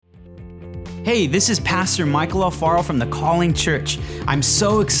Hey, this is Pastor Michael Alfaro from the Calling Church. I'm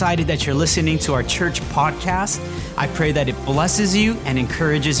so excited that you're listening to our church podcast. I pray that it blesses you and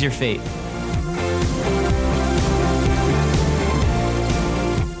encourages your faith.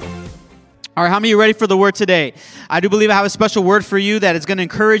 All right, how many of you are ready for the word today? I do believe I have a special word for you that is going to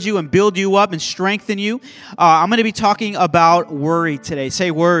encourage you and build you up and strengthen you. I'm going to be talking about worry today. Say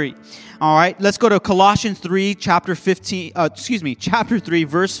worry. All right, let's go to Colossians 3, chapter 3,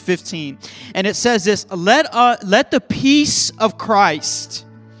 verse 15. And it says this, let the peace of Christ,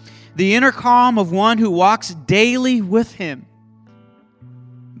 the inner calm of one who walks daily with him.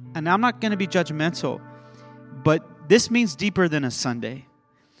 And I'm not going to be judgmental, but this means deeper than a Sunday.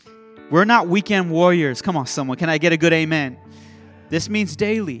 We're not weekend warriors. Come on, someone. Can I get a good amen? This means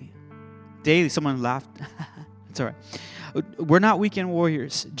daily. Daily. Someone laughed. It's all right. We're not weekend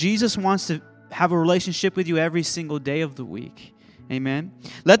warriors. Jesus wants to have a relationship with you every single day of the week. Amen.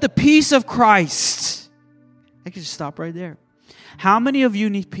 Let the peace of Christ. I can just stop right there. How many of you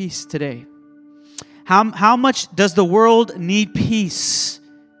need peace today? How much does the world need peace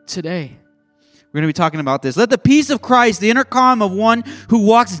today? We're going to be talking about this. Let the peace of Christ, the inner calm of one who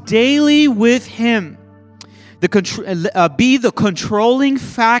walks daily with him, be the controlling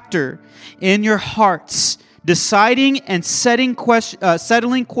factor in your hearts, deciding and settling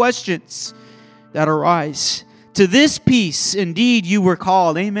questions that arise. To this peace, indeed, you were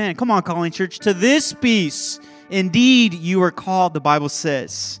called. Amen. Come on, Calling Church. To this peace, indeed, you were called, the Bible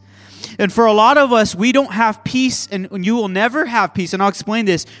says. And for a lot of us, we don't have peace, and you will never have peace. And I'll explain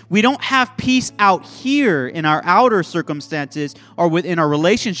this. We don't have peace out here in our outer circumstances or within our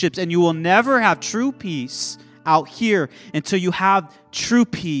relationships, and you will never have true peace out here until you have true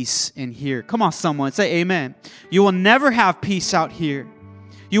peace in here. Come on, someone. Say amen. You will never have peace out here.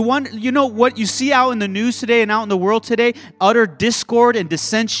 You know what you see out in the news today and out in the world today? Utter discord and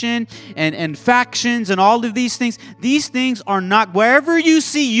dissension and factions and all of these things. These things are not, wherever you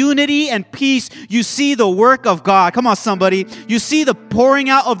see unity and peace, you see the work of God. Come on, somebody. You see the pouring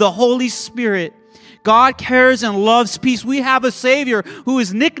out of the Holy Spirit. God cares and loves peace. We have a Savior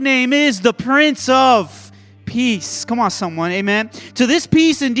whose nickname is the Prince of Peace. Come on, someone. Amen. To this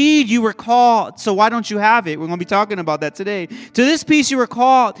peace, indeed, you were called. So why don't you have it? We're going to be talking about that today. To this peace you were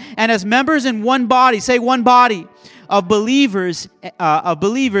called, and as members in one body, say one body of believers,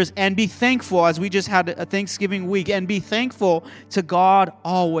 and be thankful, as we just had a Thanksgiving week, and be thankful to God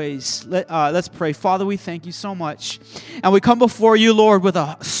always. Let's pray. Father, we thank you so much. And we come before you, Lord, with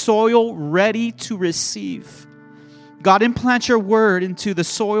a soil ready to receive. God, implant your word into the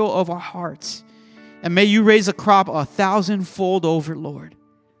soil of our hearts. And may you raise a crop 1,000-fold over, Lord.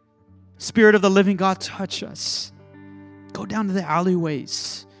 Spirit of the living God, touch us. Go down to the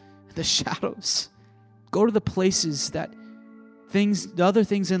alleyways, the shadows. Go to the places that the other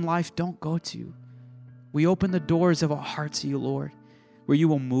things in life don't go to. We open the doors of our hearts to you, Lord, where you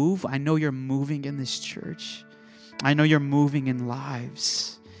will move. I know you're moving in this church. I know you're moving in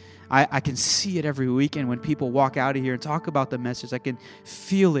lives. I can see it every weekend when people walk out of here and talk about the message. I can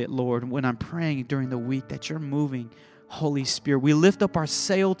feel it, Lord, when I'm praying during the week that you're moving, Holy Spirit. We lift up our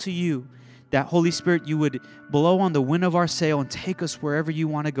sail to you, that Holy Spirit, you would blow on the wind of our sail and take us wherever you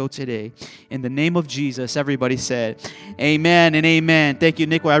want to go today. In the name of Jesus, everybody said, amen and amen. Thank you,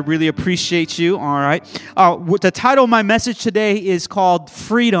 Nick. I really appreciate you. All right. The title of my message today is called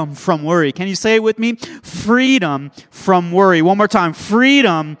Freedom from Worry. Can you say it with me? Freedom from worry. One more time.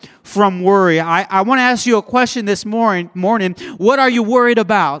 Freedom from worry. I want to ask you a question this morning. What are you worried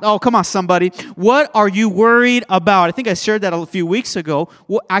about? Oh, come on, somebody. What are you worried about? I think I shared that a few weeks ago.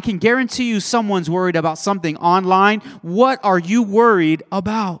 I can guarantee you someone's worried about something online. What are you worried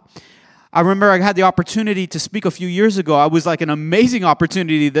about? I remember I had the opportunity to speak a few years ago. It was like an amazing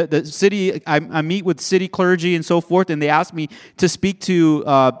opportunity. The city, I meet with city clergy and so forth, and they asked me to speak to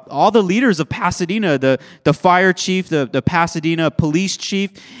all the leaders of Pasadena, the fire chief, the Pasadena police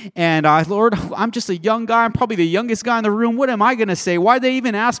chief. And Lord, I'm just a young guy. I'm probably the youngest guy in the room. What am I going to say? Why'd they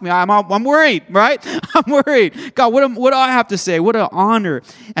even ask me? I'm worried, right? I'm worried. God, what do I have to say? What an honor.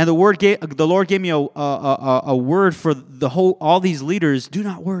 And the Lord gave me a word for all these leaders. Do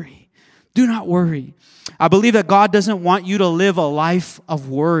not worry. Do not worry. I believe that God doesn't want you to live a life of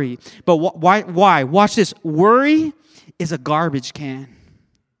worry. But why? Watch this. Worry is a garbage can.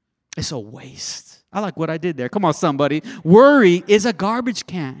 It's a waste. I like what I did there. Come on, somebody. Worry is a garbage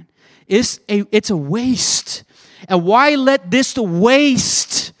can. It's a waste. And why let this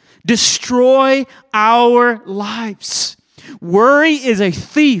waste destroy our lives? Worry is a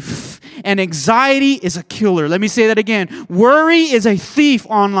thief, and anxiety is a killer. Let me say that again. Worry is a thief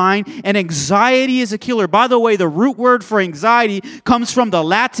online, and anxiety is a killer. By the way, the root word for anxiety comes from the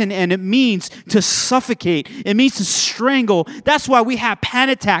Latin, and it means to suffocate. It means to strangle. That's why we have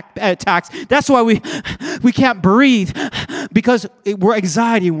panic attacks. That's why we can't breathe, because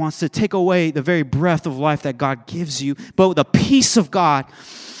anxiety wants to take away the very breath of life that God gives you. But the peace of God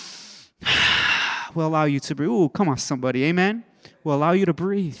will allow you to breathe. Ooh, come on, somebody. Amen? Will allow you to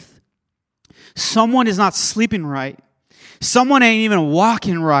breathe. Someone is not sleeping right. Someone ain't even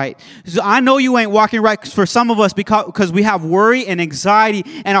walking right. So I know you ain't walking right for some of us because we have worry and anxiety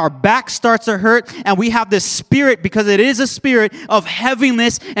and our back starts to hurt, and we have this spirit, because it is a spirit of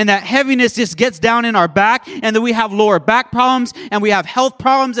heaviness, and that heaviness just gets down in our back, and then we have lower back problems, and we have health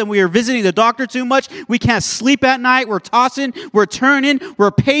problems, and we are visiting the doctor too much. We can't sleep at night. We're tossing, we're turning, we're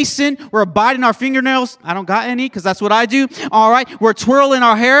pacing, we're biting our fingernails. I don't got any because that's what I do. All right. We're twirling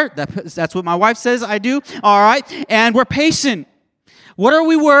our hair. That's what my wife says I do. All right. And we're pacing. What are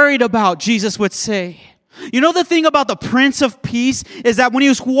we worried about, Jesus would say? You know, the thing about the Prince of Peace is that when he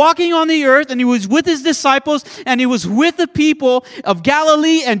was walking on the earth and he was with his disciples and he was with the people of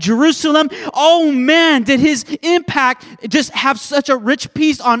Galilee and Jerusalem, oh man, did his impact just have such a rich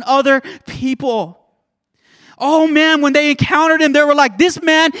peace on other people. Oh man, when they encountered him, they were like, this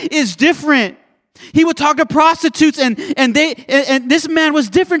man is different. He would talk to prostitutes, and this man was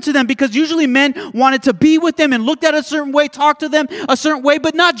different to them, because usually men wanted to be with them and looked at a certain way, talked to them a certain way,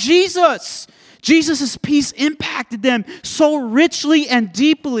 but not Jesus. Jesus' peace impacted them so richly and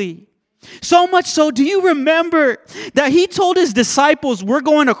deeply. So much so, do you remember that he told his disciples, we're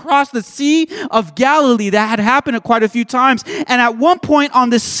going across the Sea of Galilee? That had happened quite a few times. And at one point on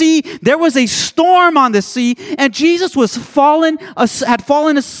the sea, there was a storm on the sea, and Jesus had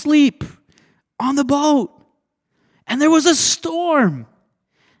fallen asleep on the boat, and there was a storm.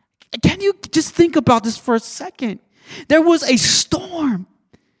 Can you just think about this for a second? There was a storm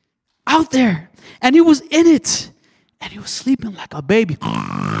out there, and he was in it, and he was sleeping like a baby.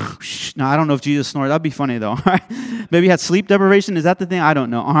 Now, I don't know if Jesus snored. That'd be funny, though. All right? Maybe he had sleep deprivation. Is that the thing? I don't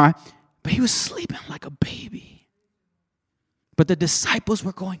know. All right? But he was sleeping like a baby. But the disciples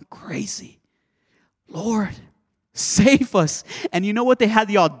were going crazy. Lord, save us. And you know what they had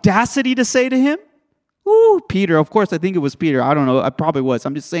the audacity to say to him? Ooh, Peter. Of course, I think it was Peter. I don't know. It probably was.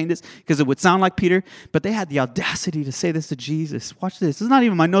 I'm just saying this because it would sound like Peter. But they had the audacity to say this to Jesus. Watch this. This is not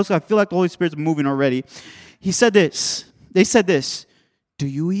even my notes. I feel like the Holy Spirit's moving already. He said this. They said this. Do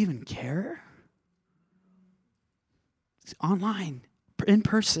you even care? It's online, in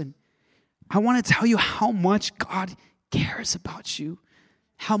person. I want to tell you how much God cares about you,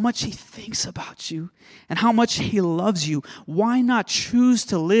 how much he thinks about you, and how much he loves you. Why not choose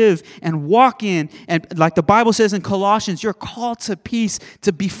to live and walk in, and like the Bible says in Colossians, you're called to peace,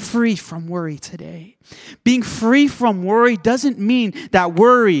 to be free from worry today. Being free from worry doesn't mean that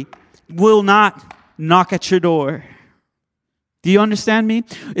worry will not knock at your door. Do you understand me?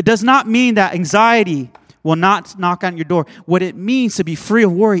 It does not mean that anxiety will not knock on your door. What it means to be free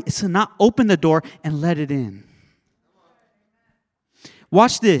of worry is to not open the door and let it in.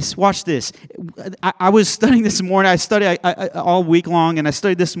 Watch this. Watch this. I was studying this morning. I studied all week long, and I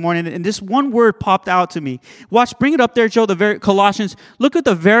studied this morning, and this one word popped out to me. Watch. Bring it up there, Joe. Colossians. Look at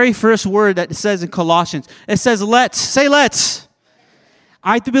the very first word that it says in Colossians. It says, let's. Say let's.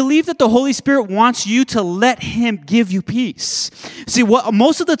 I believe that the Holy Spirit wants you to let him give you peace. See,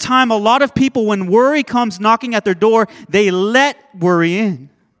 most of the time, a lot of people, when worry comes knocking at their door, they let worry in.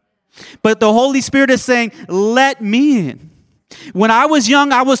 But the Holy Spirit is saying, let me in. When I was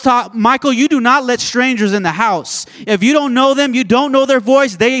young, I was taught, Michael, you do not let strangers in the house. If you don't know them, you don't know their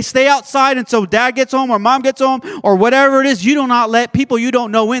voice, they stay outside until dad gets home or mom gets home or whatever it is. You do not let people you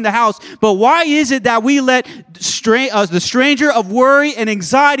don't know in the house. But why is it that we let the stranger of worry and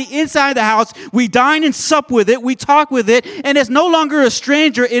anxiety inside the house? We dine and sup with it. We talk with it. And it's no longer a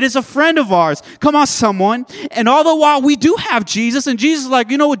stranger. It is a friend of ours. Come on, someone. And all the while, we do have Jesus. And Jesus is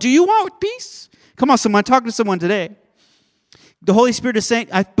like, you know what? Do you want peace? Come on, someone. Talk to someone today. The Holy Spirit is saying,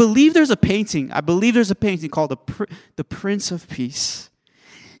 I believe there's a painting. I believe there's a painting called the Prince of Peace.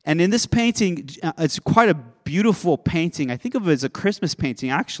 And in this painting, it's quite a beautiful painting. I think of it as a Christmas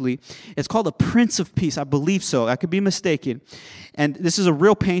painting, actually. It's called the Prince of Peace. I believe so. I could be mistaken. And this is a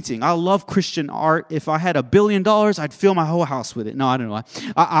real painting. I love Christian art. If I had $1 billion, I'd fill my whole house with it. No, I don't know.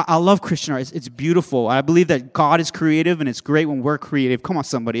 I love Christian art. It's beautiful. I believe that God is creative, and it's great when we're creative. Come on,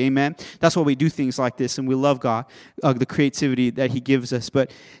 somebody. Amen. That's why we do things like this, and we love God, the creativity that he gives us.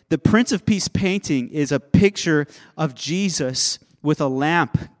 But the Prince of Peace painting is a picture of Jesus with a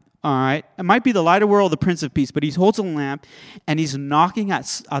lamp All right. It might be the light of the world, the Prince of Peace, but he holds a lamp and he's knocking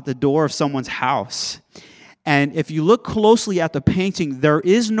at the door of someone's house. And if you look closely at the painting, there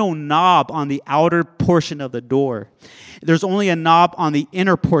is no knob on the outer portion of the door. There's only a knob on the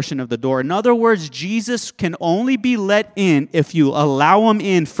inner portion of the door. In other words, Jesus can only be let in if you allow him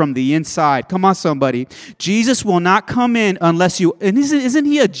in from the inside. Come on, somebody. Jesus will not come in unless you, and isn't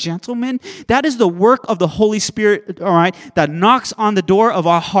he a gentleman? That is the work of the Holy Spirit, all right, that knocks on the door of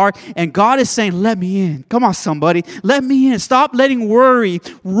our heart. And God is saying, let me in. Come on, somebody. Let me in. Stop letting worry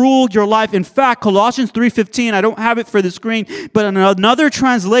rule your life. In fact, Colossians 3:15, I don't have it for the screen, but in another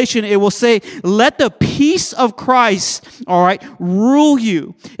translation, it will say, let the peace of Christ, all right, rule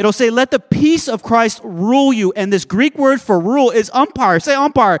you. It'll say, let the peace of Christ rule you. And this Greek word for rule is umpire. Say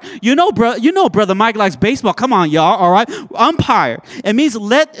umpire. You know, Brother Mike likes baseball. Come on, y'all, all right? Umpire. It means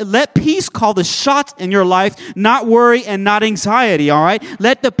let peace call the shots in your life, not worry and not anxiety, all right?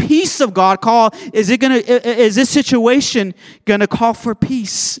 Let the peace of God call, is this situation going to call for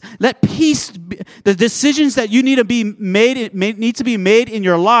peace? Let peace, the decisions that you need to be made in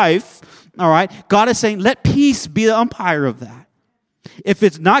your life, all right, God is saying, let peace be the umpire of that. If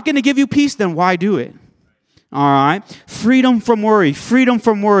it's not going to give you peace, then why do it? All right? Freedom from worry, freedom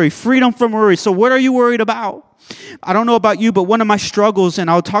from worry, freedom from worry. So what are you worried about? I don't know about you, but one of my struggles, and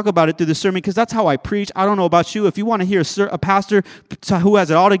I'll talk about it through the sermon because that's how I preach. I don't know about you. If you want to hear a pastor who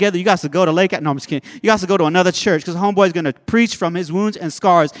has it all together, you guys to go to Lake. No, I'm just kidding. You guys to go to another church because homeboy is going to preach from his wounds and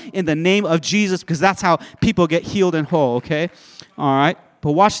scars in the name of Jesus because that's how people get healed and whole, okay? All right?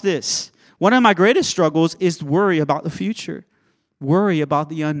 But watch this. One of my greatest struggles is worry about the future, worry about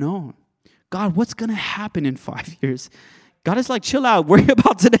the unknown. God, what's going to happen in 5 years? God is like, chill out, worry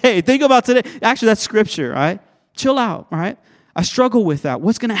about today, think about today. Actually, that's scripture, right? Chill out, right? I struggle with that.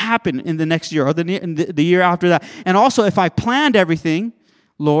 What's going to happen in the next year or the year after that? And also, if I planned everything,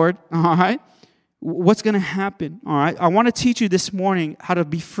 Lord, all right, what's going to happen, all right? I want to teach you this morning how to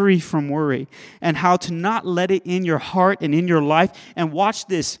be free from worry and how to not let it in your heart and in your life. And watch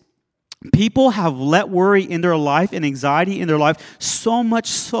this. People have let worry in their life and anxiety in their life so much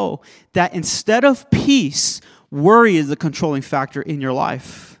so that instead of peace, worry is the controlling factor in your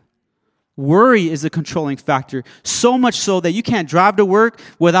life. Worry is the controlling factor, so much so that you can't drive to work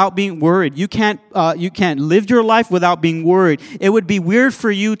without being worried. You can't live your life without being worried. It would be weird for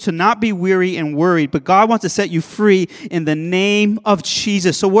you to not be weary and worried, but God wants to set you free in the name of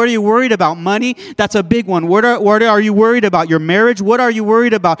Jesus. So what are you worried about? Money? That's a big one. What are you worried about? Your marriage? What are you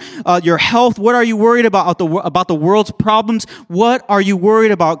worried about? Your health? What are you worried about the world's problems? What are you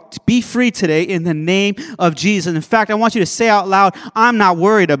worried about? Be free today in the name of Jesus. And in fact, I want you to say out loud, I'm not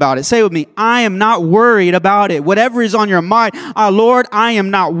worried about it. Say it with me. I am not worried about it. Whatever is on your mind, Lord, I am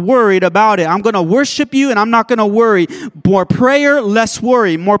not worried about it. I'm going to worship you and I'm not going to worry. More prayer, less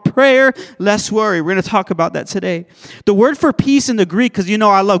worry. More prayer, less worry. We're going to talk about that today. The word for peace in the Greek, because you know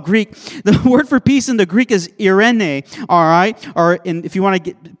I love Greek, the word for peace in the Greek is irene, all right? Or if you want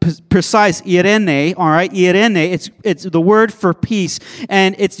to get precise, irene, all right? Irene, it's the word for peace.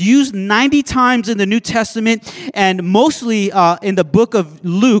 And it's used 90 times in the New Testament and mostly in the book of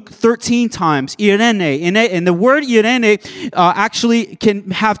Luke, 13 times. Irene. And the word irene actually can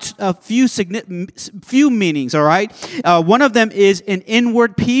have a few meanings, all right? One of them is an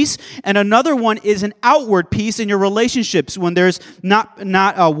inward peace, and another one is an outward peace in your relationships. When there's not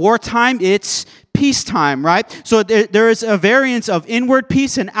wartime, it's peacetime, right? So there is a variance of inward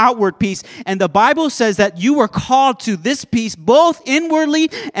peace and outward peace. And the Bible says that you were called to this peace both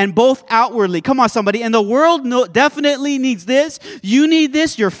inwardly and both outwardly. Come on, somebody. And the world definitely needs this. You need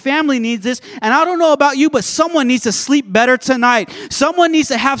this. Your family needs this. And I don't know about you, but someone needs to sleep better tonight. Someone needs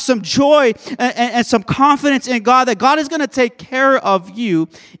to have some joy and some confidence in God that God is going to take care of you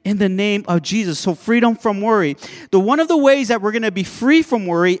in the name of Jesus. So freedom from worry. One of the ways that we're going to be free from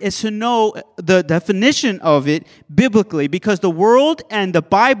worry is to know the definition of it biblically, because the world and the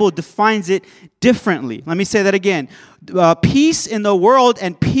Bible defines it differently. Let me say that again. Peace in the world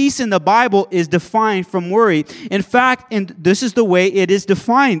and peace in the Bible is defined from worry. In fact, this is the way it is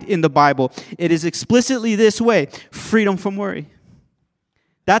defined in the Bible. It is explicitly this way: freedom from worry.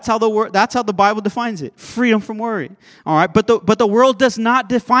 That's how the Bible defines it. Freedom from worry. All right, but the world does not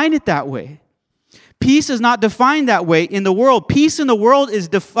define it that way. Peace is not defined that way in the world. Peace in the world is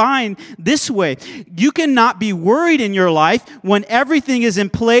defined this way. You cannot be worried in your life when everything is in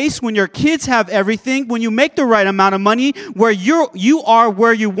place, when your kids have everything, when you make the right amount of money, where you are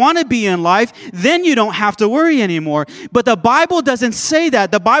where you want to be in life, then you don't have to worry anymore. But the Bible doesn't say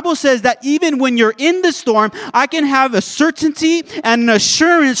that. The Bible says that even when you're in the storm, I can have a certainty and an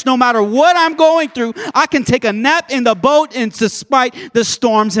assurance no matter what I'm going through, I can take a nap in the boat and despite the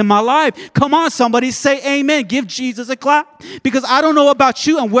storms in my life. Come on, somebody say amen. Give Jesus a clap. Because I don't know about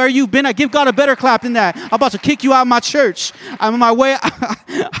you and where you've been. I give God a better clap than that. I'm about to kick you out of my church. I'm on my way.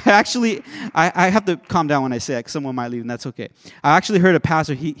 I have to calm down when I say it because someone might leave and that's okay. I actually heard a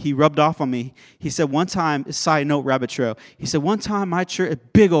pastor, he rubbed off on me. He said one time, side note, rabbit trail. He said one time my church, a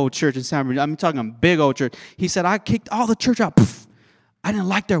big old church in San Bernardino, I'm talking a big old church. He said, I kicked all the church out. Poof. I didn't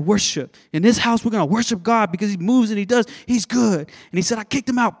like their worship. In this house, we're going to worship God because he moves and he does. He's good. And he said, I kicked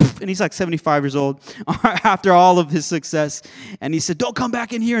him out. Poof. And he's like 75 years old after all of his success. And he said, don't come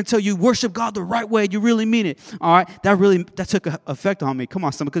back in here until you worship God the right way. You really mean it. All right. That took effect on me. Come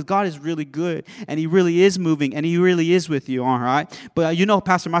on, somebody, because God is really good and he really is moving and he really is with you. All right. But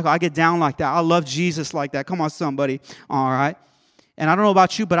Pastor Michael, I get down like that. I love Jesus like that. Come on, somebody. All right. And I don't know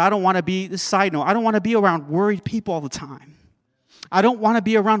about you, but I don't want to be, this side note, I don't want to be around worried people all the time. I don't want to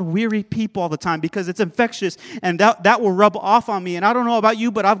be around weary people all the time because it's infectious and that will rub off on me. And I don't know about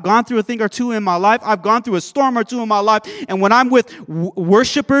you, but I've gone through a thing or two in my life. I've gone through a storm or two in my life. And when I'm with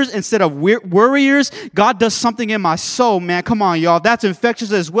worshipers instead of worriers, God does something in my soul, man. Come on, y'all. That's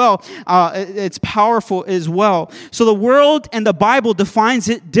infectious as well. It's powerful as well. So the world and the Bible defines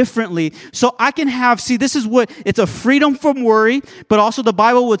it differently. So I can have, this is what, it's a freedom from worry, but also the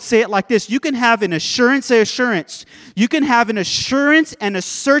Bible would say it like this. You can have an assurance. You can have an assurance and a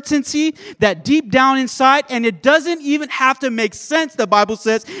certainty that deep down inside, and it doesn't even have to make sense, the Bible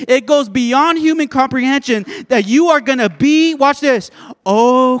says. It goes beyond human comprehension that you are going to be, watch this,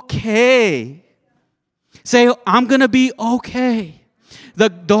 okay. Say, I'm going to be okay. The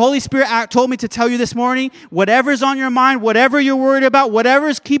Holy Spirit told me to tell you this morning, whatever's on your mind, whatever you're worried about, whatever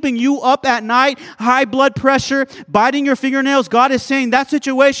is keeping you up at night, high blood pressure, biting your fingernails, God is saying that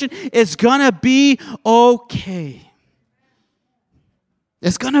situation is going to be okay.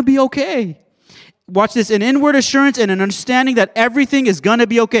 It's going to be okay. Watch this, an inward assurance and an understanding that everything is going to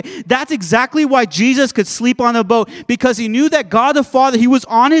be okay. That's exactly why Jesus could sleep on the boat, because he knew that God the Father, he was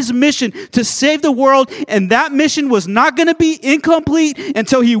on his mission to save the world, and that mission was not going to be incomplete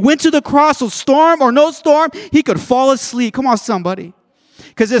until he went to the cross. So storm or no storm, he could fall asleep. Come on, somebody.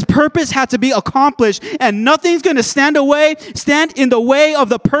 Because his purpose had to be accomplished, and nothing's going to stand in the way of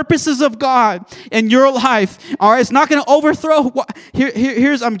the purposes of God in your life. All right, it's not going to overthrow.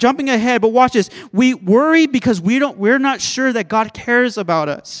 I'm jumping ahead, but watch this. We worry because we're not sure that God cares about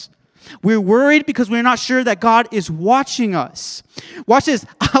us. We're worried because we're not sure that God is watching us. Watch this.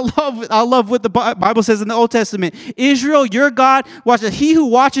 I love what the Bible says in the Old Testament. Israel, your God, watch this. He who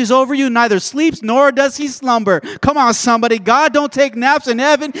watches over you neither sleeps nor does he slumber. Come on, somebody. God don't take naps in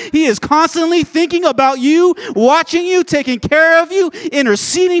heaven. He is constantly thinking about you, watching you, taking care of you,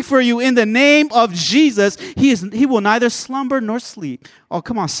 interceding for you in the name of Jesus. He will neither slumber nor sleep. Oh,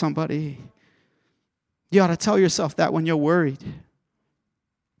 come on, somebody. You ought to tell yourself that when you're worried.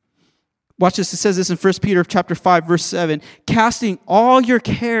 Watch this. It says this in 1 Peter chapter 5, verse 7. Casting all your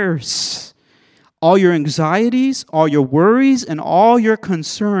cares, all your anxieties, all your worries, and all your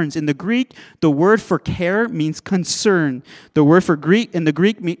concerns. In the Greek, the word for care means concern. The word for Greek, in the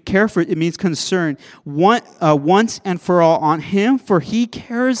Greek, care for it means concern. Once and for all on him, for he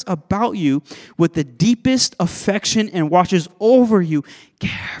cares about you with the deepest affection and watches over you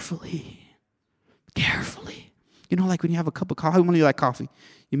carefully. Carefully. Like when you have a cup of coffee, when you like coffee.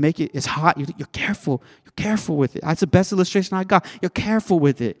 You make it, it's hot, you're careful. You're careful with it. That's the best illustration I got. You're careful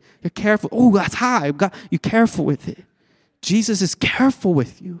with it. You're careful. Oh, that's hot. You're careful with it. Jesus is careful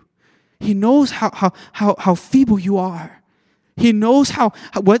with you. He knows how feeble you are. He knows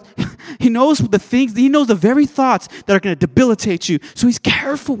he knows the things, he knows the very thoughts that are going to debilitate you. So he's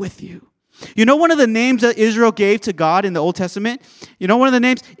careful with you. One of the names that Israel gave to God in the Old Testament, one of the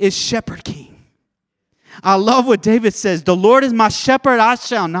names is Shepherd King. I love what David says. The Lord is my shepherd, I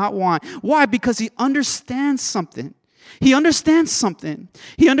shall not want. Why? Because he understands something. He understands something.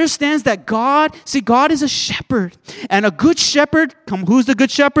 He understands that God is a shepherd. And a good shepherd, who's the good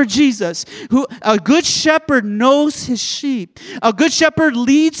shepherd? Jesus. A good shepherd knows his sheep. A good shepherd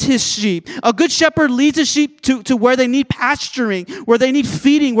leads his sheep. A good shepherd leads his sheep to where they need pasturing, where they need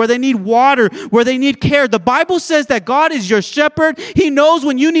feeding, where they need water, where they need care. The Bible says that God is your shepherd. He knows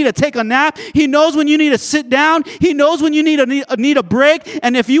when you need to take a nap. He knows when you need to sit down. He knows when you need a break.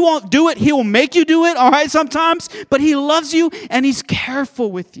 And if you won't do it, he will make you do it, all right, sometimes. But he loves you and he's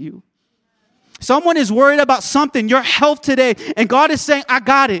careful with you. Someone is worried about something, your health today, and God is saying, I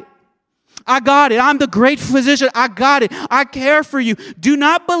got it. I got it. I'm the great physician. I got it. I care for you. Do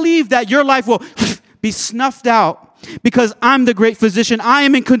not believe that your life will be snuffed out because I'm the great physician. I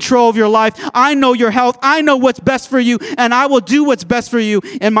am in control of your life. I know your health. I know what's best for you, and I will do what's best for you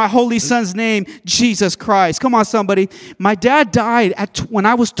in my holy son's name, Jesus Christ. Come on, somebody. My dad died when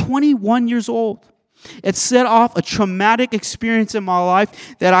I was 21 years old. It set off a traumatic experience in my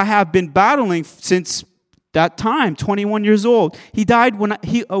life that I have been battling since that time, 21 years old. He died when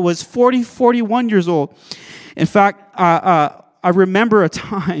he was 41 years old. In fact, I remember a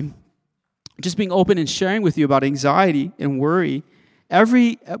time just being open and sharing with you about anxiety and worry.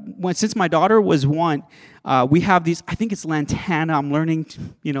 Since my daughter was 1, we have these, I think it's lantana. I'm learning,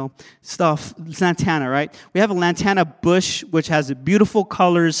 stuff. It's lantana, right? We have a lantana bush, which has beautiful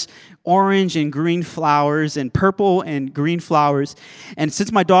colors, orange and green flowers and purple and green flowers. And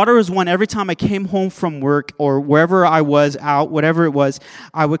since my daughter was 1, every time I came home from work or wherever I was out, whatever it was,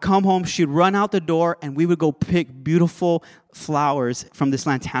 I would come home, she'd run out the door, and we would go pick beautiful flowers from this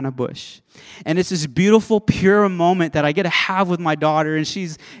lantana bush. And it's this beautiful, pure moment that I get to have with my daughter, and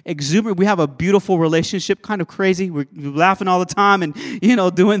she's exuberant. We have a beautiful relationship, kind of crazy. We're laughing all the time and,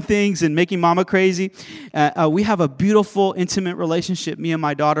 doing things and making mama crazy. We have a beautiful, intimate relationship, me and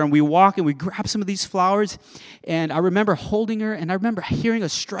my daughter, and we walk and we grab some of these flowers, and I remember holding her, and I remember hearing a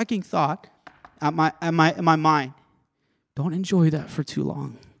striking thought in my mind. Don't enjoy that for too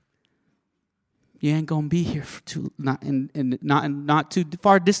long. You ain't gonna be here for not too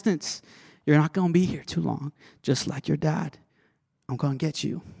far distance. You're not gonna be here too long. Just like your dad, I'm gonna get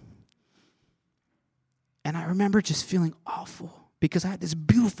you. And I remember just feeling awful because I had this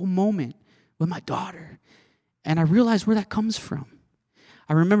beautiful moment with my daughter, and I realized where that comes from.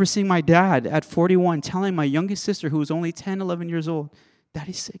 I remember seeing my dad at 41 telling my youngest sister, who was only 10, 11 years old,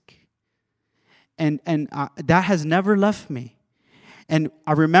 Daddy's sick. And that has never left me. And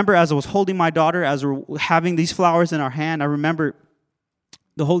I remember as I was holding my daughter, as we're having these flowers in our hand, I remember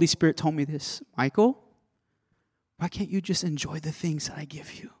the Holy Spirit told me this, Michael, why can't you just enjoy the things that I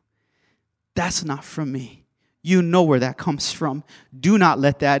give you? That's not from me. You know where that comes from. Do not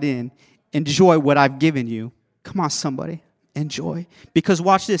let that in. Enjoy what I've given you. Come on, somebody. Enjoy. Because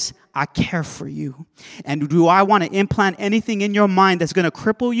watch this. I care for you. And do I want to implant anything in your mind that's going to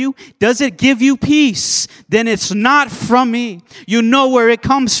cripple you? Does it give you peace? Then it's not from me. You know where it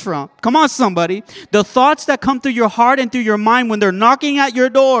comes from. Come on, somebody. The thoughts that come through your heart and through your mind when they're knocking at your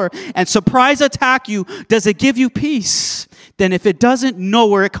door and surprise attack you, does it give you peace? Then if it doesn't, know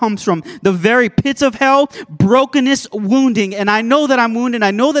where it comes from. The very pits of hell, brokenness, wounding. And I know that I'm wounded.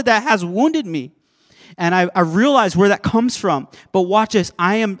 I know that has wounded me. And I realize where that comes from. But watch this.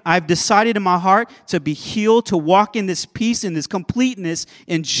 I've decided in my heart to be healed, to walk in this peace, in this completeness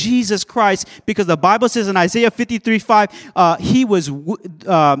in Jesus Christ. Because the Bible says in Isaiah 53:5, he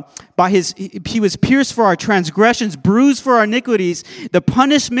was pierced for our transgressions, bruised for our iniquities. The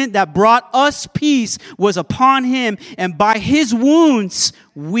punishment that brought us peace was upon him. And by his wounds,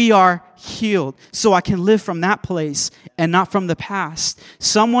 we are healed. So I can live from that place and not from the past.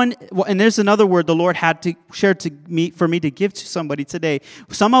 And there's another word the Lord had to share for me to give to somebody today.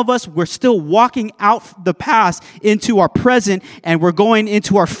 Some of us, we're still walking out the past into our present, and we're going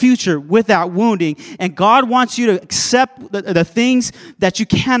into our future with that wounding. And God wants you to accept the things that you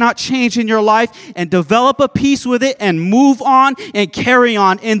cannot change in your life and develop a peace with it and move on and carry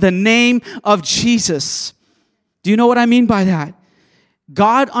on in the name of Jesus. Do you know what I mean by that?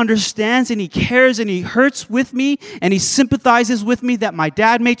 God understands and he cares and he hurts with me and he sympathizes with me that my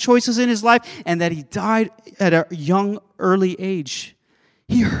dad made choices in his life and that he died at a young, early age.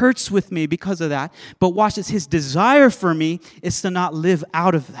 He hurts with me because of that. But watch this. His desire for me is to not live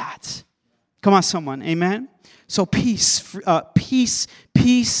out of that. Come on, someone. Amen? So peace.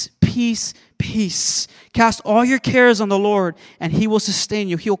 Cast all your cares on the Lord and he will sustain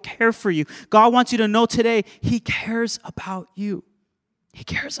you. He'll care for you. God wants you to know today he cares about you. He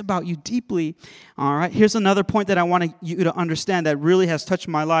cares about you deeply. All right. Here's another point that I want you to understand that really has touched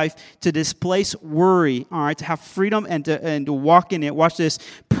my life: to displace worry. All right. To have freedom and to walk in it. Watch this.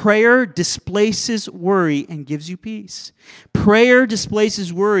 Prayer displaces worry and gives you peace. Prayer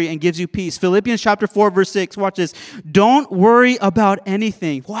displaces worry and gives you peace. Philippians chapter 4, verse 6. Watch this. Don't worry about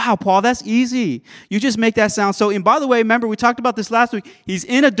anything. Wow, Paul, that's easy. You just make that sound so. And by the way, remember, we talked about this last week. He's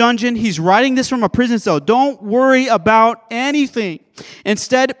in a dungeon. He's writing this from a prison cell. Don't worry about anything.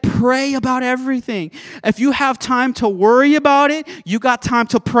 Instead, pray about everything. If you have time to worry about it, you got time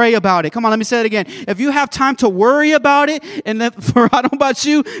to pray about it. Come on, let me say it again. If you have time to worry about it, and I don't know about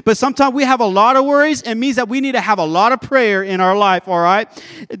you, but sometimes we have a lot of worries. It means that we need to have a lot of prayer in our life, all right?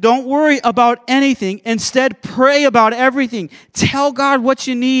 Don't worry about anything. Instead, pray about everything. Tell God what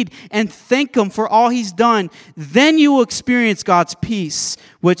you need and thank Him for all He's done. Then you will experience God's peace,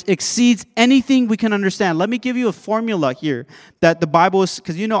 which exceeds anything we can understand. Let me give you a formula here that the Bible is,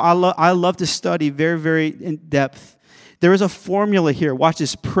 because I love to study very, very in depth. There is a formula here. Watch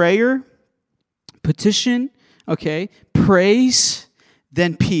this. Prayer, petition, okay, praise,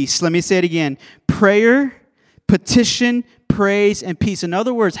 then peace. Let me say it again. Prayer, petition, praise, and peace. In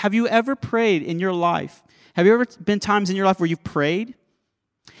other words, have you ever prayed in your life? Have you ever been times in your life where you've prayed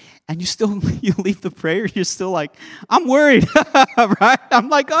and you leave the prayer, you're still like, I'm worried, right? I'm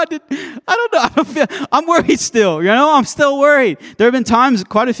like, God, I don't know. I'm worried still, I'm still worried. There have been times,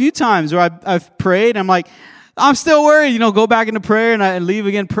 quite a few times, where I've prayed, I'm like, I'm still worried, go back into prayer, and I leave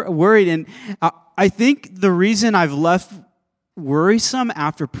again worried. And I think the reason I've left worrisome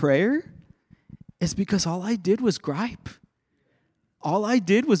after prayer is because all I did was gripe. All I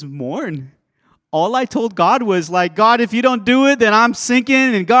did was mourn. All I told God was like, God, if you don't do it, then I'm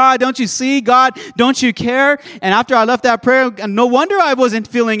sinking. And God, don't you see? God, don't you care? And after I left that prayer, no wonder I wasn't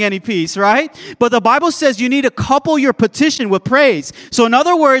feeling any peace, right? But the Bible says you need to couple your petition with praise. So in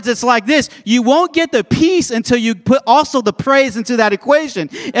other words, it's like this. You won't get the peace until you put also the praise into that equation.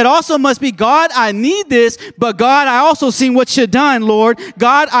 It also must be, God, I need this, but God, I also seen what you've done, Lord.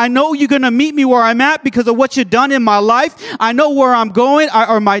 God, I know you're going to meet me where I'm at because of what you've done in my life. I know where I'm going,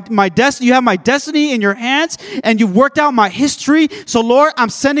 or my destiny. You have my destiny in your hands, and you've worked out my history. So Lord, I'm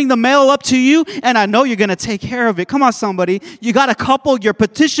sending the mail up to you, and I know you're going to take care of it. Come on, somebody. You got to couple your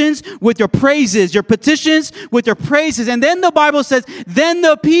petitions with your praises, and then the Bible says, then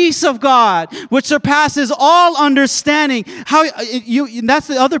the peace of God, which surpasses all understanding. That's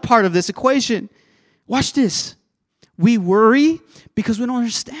the other part of this equation. Watch this. We worry because we don't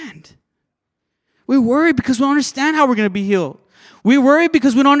understand. We worry because we don't understand how we're going to be healed. We worry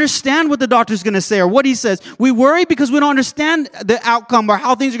because we don't understand what the doctor's going to say or what he says. We worry because we don't understand the outcome or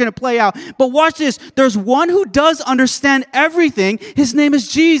how things are going to play out. But watch this. There's one who does understand everything. His name is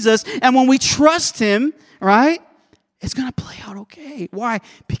Jesus. And when we trust him, right, it's going to play out okay. Why?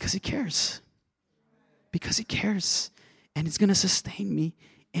 Because he cares. Because he cares. And it's going to sustain me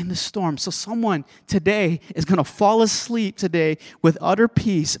in the storm. So someone today is going to fall asleep today with utter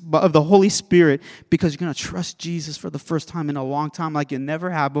peace of the Holy Spirit because you're going to trust Jesus for the first time in a long time like you never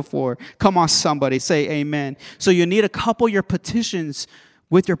have before. Come on, somebody, say amen. So you need to couple your petitions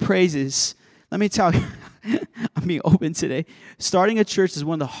with your praises. Let me tell you, I'm being open today. Starting a church is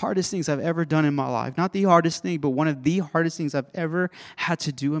one of the hardest things I've ever done in my life. Not the hardest thing, but one of the hardest things I've ever had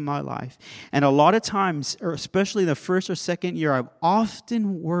to do in my life. And a lot of times, or especially the first or second year, I've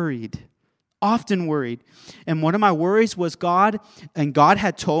often worried. And one of my worries was God, and God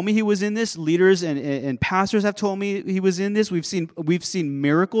had told me he was in this. Leaders and pastors have told me he was in this. We've seen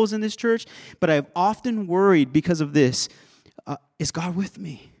miracles in this church, but I've often worried because of this. Is God with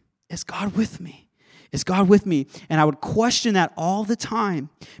me? Is God with me? Is God with me? And I would question that all the time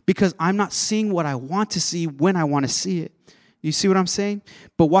because I'm not seeing what I want to see when I want to see it. You see what I'm saying?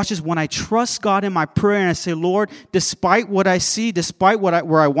 But watch this. When I trust God in my prayer and I say, Lord, despite what I see, despite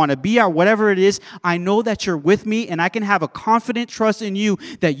where I want to be at, whatever it is, I know that you're with me and I can have a confident trust in you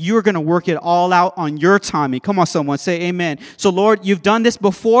that you're going to work it all out on your timing. Come on, someone, say amen. So Lord, you've done this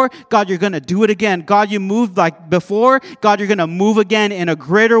before. God, you're going to do it again. God, you moved like before. God, you're going to move again in a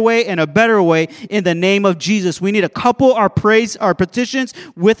greater way, in a better way, in the name of Jesus. We need to couple our petitions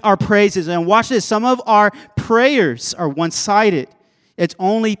with our praises. And watch this. Some of our prayers are one-sided. It's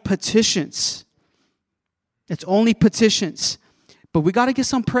only petitions. But we got to get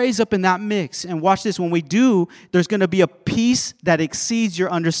some praise up in that mix. And watch this. When we do, there's going to be a peace that exceeds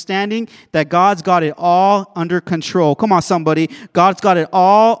your understanding, that God's got it all under control. Come on, somebody. God's got it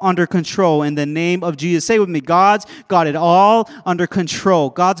all under control in the name of Jesus. Say with me, God's got it all under control.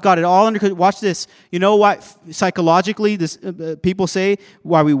 God's got it all under control. Watch this. You know what? Psychologically, people say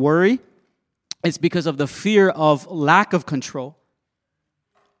why we worry? It's because of the fear of lack of control.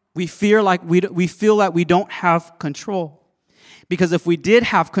 We feel like we don't have control. Because if we did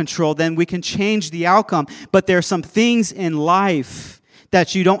have control, then we can change the outcome. But there are some things in life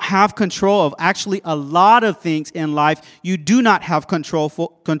that you don't have control of. Actually, a lot of things in life you do not have control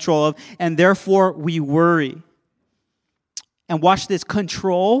of, and therefore we worry. And watch this,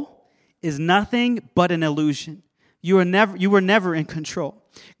 control is nothing but an illusion. You were never in control.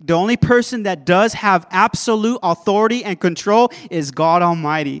 The only person that does have absolute authority and control is God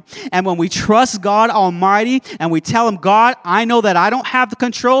Almighty. And when we trust God Almighty and we tell Him, God, I know that I don't have the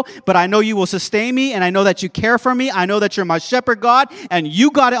control, but I know you will sustain me, and I know that you care for me. I know that you're my shepherd, God, and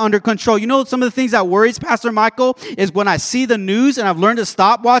you got it under control. You know, some of the things that worries Pastor Michael is when I see the news, and I've learned to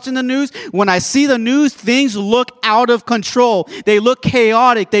stop watching the news. When I see the news, things look out of control. They look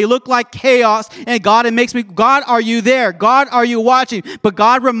chaotic. They look like chaos. And God, it makes me, God, are you there? God, are you watching? But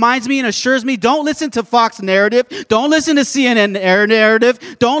God reminds me and assures me, don't listen to Fox narrative. Don't listen to CNN narrative.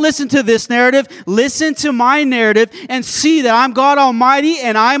 Don't listen to this narrative. Listen to my narrative and see that I'm God Almighty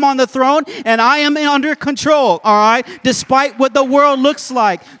and I'm on the throne and I am under control, all right? Despite what the world looks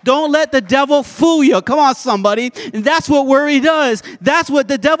like. Don't let the devil fool you. Come on, somebody. And that's what worry does. That's what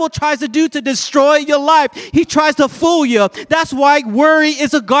the devil tries to do to destroy your life. He tries to fool you. That's why worry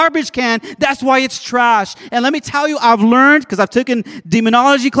is a garbage can. That's why it's trash. And let me tell you, I've learned, because I've taken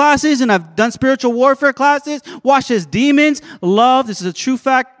demonology classes and I've done spiritual warfare classes. Watch this. Demons love, this is a true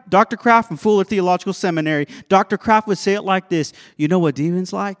fact, Dr. Kraft from Fuller Theological Seminary. Dr. Kraft would say it like this. You know what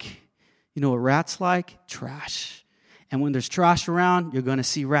demons like? You know what rats like? Trash. And when there's trash around, you're going to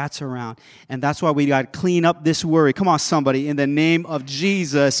see rats around. And that's why we got to clean up this worry. Come on, somebody, in the name of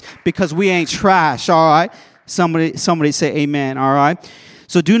Jesus, because we ain't trash, all right? Somebody say amen, all right?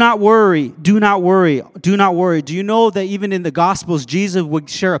 So do not worry. Do not worry. Do not worry. Do you know that even in the Gospels, Jesus would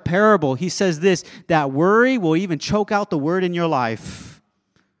share a parable? He says this, that worry will even choke out the word in your life.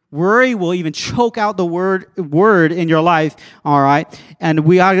 Worry will even choke out the word in your life, all right? And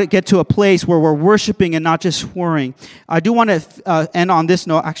we ought to get to a place where we're worshiping and not just worrying. I do want to end on this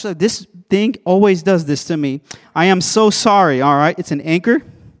note. Actually, this thing always does this to me. I am so sorry, all right? It's an anchor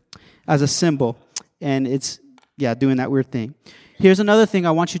as a symbol, and it's, doing that weird thing. Here's another thing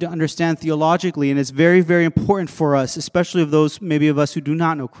I want you to understand theologically, and it's very, very important for us, especially of those, maybe of us who do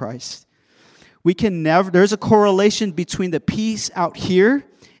not know Christ. There's a correlation between the peace out here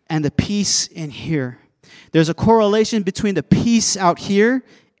and the peace in here. There's a correlation between the peace out here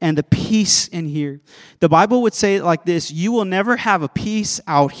and the peace in here. The Bible would say it like this, you will never have a peace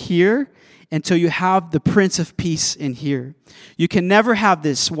out here until you have the Prince of Peace in here. You can never have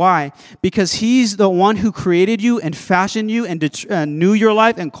this. Why? Because He's the one who created you and fashioned you and knew your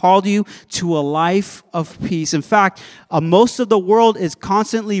life and called you to a life of peace. In fact, most of the world is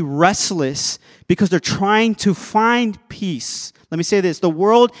constantly restless because they're trying to find peace. Let me say this. The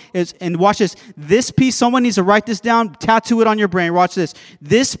world is, and watch this, this peace, someone needs to write this down, tattoo it on your brain. Watch this.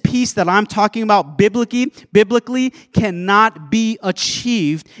 This peace that I'm talking about biblically cannot be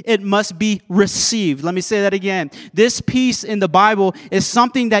achieved. It must be received. Let me say that again. This peace in the Bible is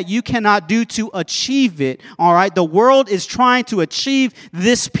something that you cannot do to achieve it. All right. The world is trying to achieve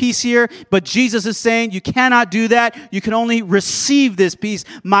this peace here, but Jesus is saying you cannot do that. You can only receive this peace.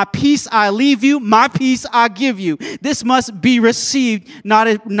 My peace I leave you. My peace I give you. This must be received, not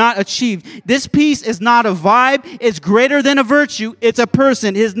achieved. This peace is not a vibe. It's greater than a virtue. It's a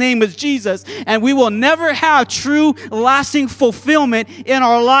person. His name is Jesus. And we will never have true, lasting fulfillment in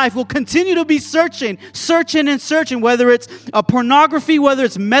our life. We'll continue to be searching, whether it's pornography, whether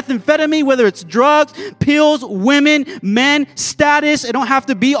it's methamphetamine, whether it's drugs, pills, women, men, status. It don't have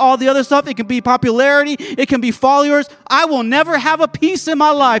to be all the other stuff. It can be popularity. It can be followers. I will never have a peace in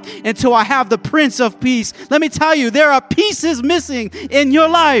my life until I have the Prince of Peace. Let me tell you, there are pieces missing in your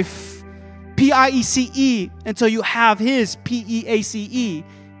life. P-I-E-C-E, until you have His P-E-A-C-E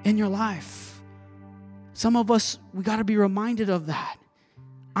in your life. Some of us, we got to be reminded of that.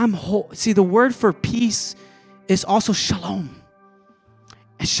 I'm whole. See, the word for peace is also shalom.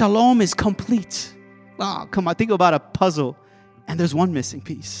 And shalom is complete. Oh, come on, think about a puzzle and there's one missing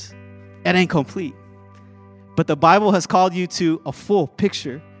piece. It ain't complete. But the Bible has called you to a full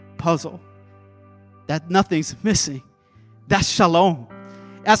picture puzzle that nothing's missing. That's shalom.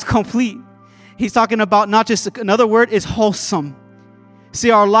 That's complete. He's talking about not just, another word is wholesome.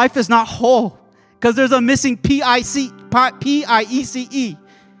 See, our life is not whole because there's a missing P-I-E-C-E.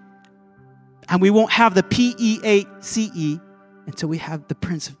 And we won't have the P-E-A-C-E until we have the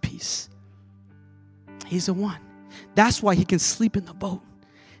Prince of Peace. He's the one. That's why He can sleep in the boat.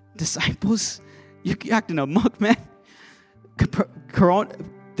 Disciples, you're acting a monk, man. Corona,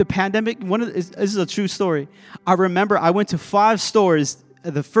 the pandemic, this is a true story. I remember I went to 5 stores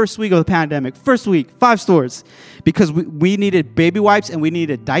the first week of the pandemic. First week, 5 stores, because we needed baby wipes and we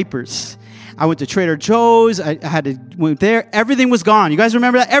needed diapers. I went to Trader Joe's. Went there. Everything was gone. You guys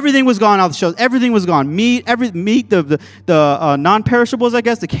remember that? Everything was gone off the shelves. Everything was gone. Meat, the non-perishables, I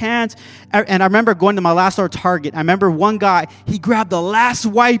guess, the cans. And I remember going to my last store, Target. I remember one guy, he grabbed the last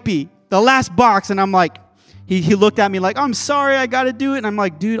wipey, the last box, and I'm like, he looked at me like, I'm sorry, I got to do it. And I'm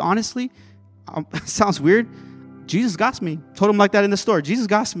like, dude, honestly, sounds weird. Jesus got me. Told him like that in the store. Jesus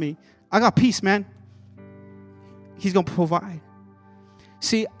got me. I got peace, man. He's going to provide.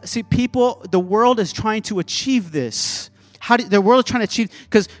 See, people, the world is trying to achieve this. The world is trying to achieve,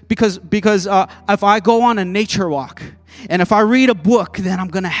 because if I go on a nature walk, and if I read a book, then I'm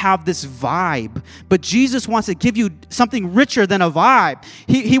going to have this vibe. But Jesus wants to give you something richer than a vibe.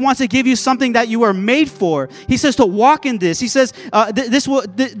 He wants to give you something that you were made for. He says to walk in this. He says,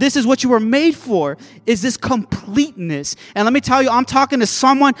 this is what you were made for, is this completeness. And let me tell you, I'm talking to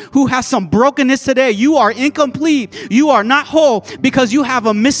someone who has some brokenness today. You are incomplete. You are not whole because you have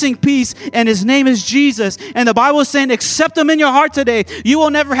a missing piece, and his name is Jesus. And the Bible is saying, accept him in your heart today. You will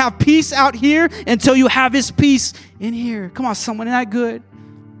never have peace out here until you have his peace in here. Come on, someone, isn't that good?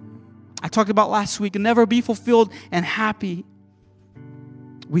 I talked about last week, never be fulfilled and happy.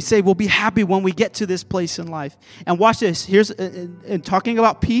 We say we'll be happy when we get to this place in life. And watch this. Here's, in talking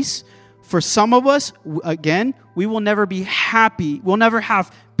about peace, for some of us, again, we will never be happy. We'll never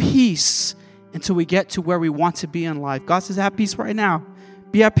have peace until we get to where we want to be in life. God says, have peace right now.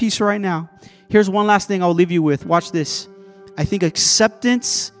 Be at peace right now. Here's one last thing I'll leave you with. Watch this. I think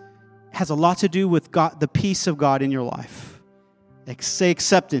acceptance has a lot to do with God, the peace of God in your life. Say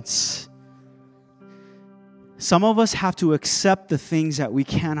acceptance. Some of us have to accept the things that we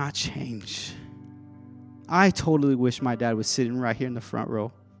cannot change. I totally wish my dad was sitting right here in the front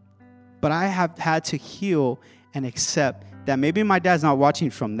row. But I have had to heal and accept that maybe my dad's not watching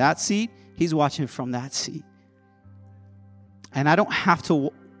from that seat. He's watching from that seat. And I don't have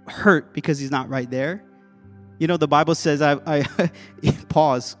to hurt because he's not right there. You know, the Bible says,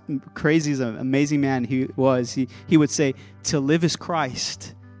 Paul, as crazy as an amazing man he was, he would say, to live is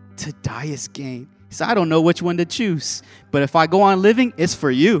Christ, to die is gain. He said, I don't know which one to choose, but if I go on living, it's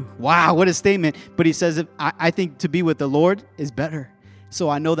for you. Wow, what a statement. But he says, I think to be with the Lord is better. So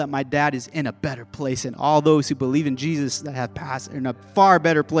I know that my dad is in a better place, and all those who believe in Jesus that have passed are in a far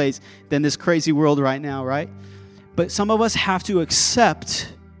better place than this crazy world right now, right? But some of us have to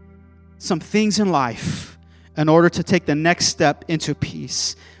accept some things in life in order to take the next step into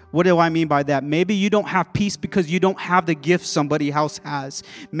peace. What do I mean by that? Maybe you don't have peace because you don't have the gift somebody else has.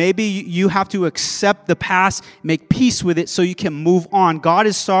 Maybe you have to accept the past, make peace with it so you can move on. God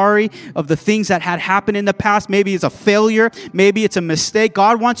is sorry of the things that had happened in the past. Maybe it's a failure. Maybe it's a mistake.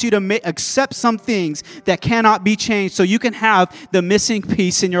 God wants you to accept some things that cannot be changed so you can have the missing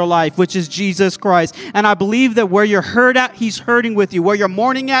piece in your life, which is Jesus Christ. And I believe that where you're hurt at, he's hurting with you. Where you're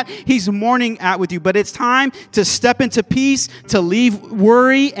mourning at, he's mourning at with you. But it's time to step into peace, to leave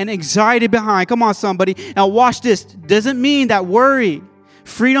worry and anxiety behind. Come on, somebody. Now watch this. Doesn't mean that worry,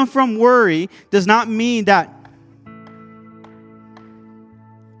 freedom from worry, does not mean that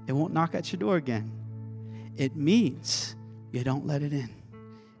it won't knock at your door again. It means you don't let it in.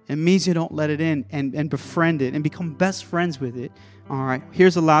 It means you don't let it in and befriend it and become best friends with it. All right,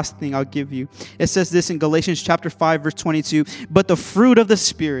 here's the last thing I'll give you. It says this in Galatians chapter 5, verse 22. But the fruit of the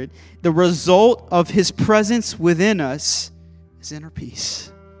Spirit, the result of his presence within us, is inner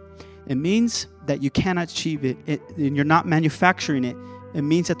peace. It means that you cannot achieve it, and you're not manufacturing it. It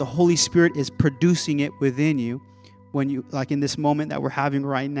means that the Holy Spirit is producing it within you when you, like in this moment that we're having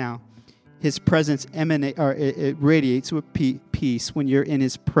right now. His presence it radiates with peace when you're in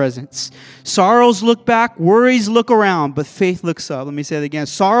his presence. Sorrows look back, worries look around, but faith looks up. Let me say it again.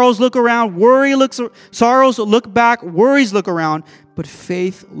 Sorrows look around, sorrows look back, worries look around, but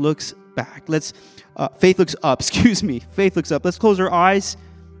faith looks back. Faith looks up, Faith looks up. Let's close our eyes,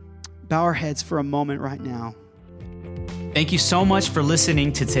 bow our heads for a moment right now. Thank you so much for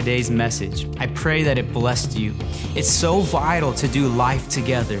listening to today's message. I pray that it blessed you. It's so vital to do life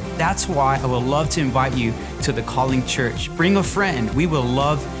together. That's why I would love to invite you to the Calling Church. Bring a friend. We will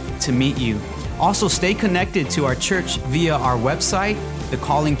love to meet you. Also, stay connected to our church via our website, the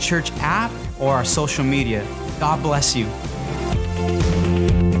Calling Church app, or our social media. God bless you.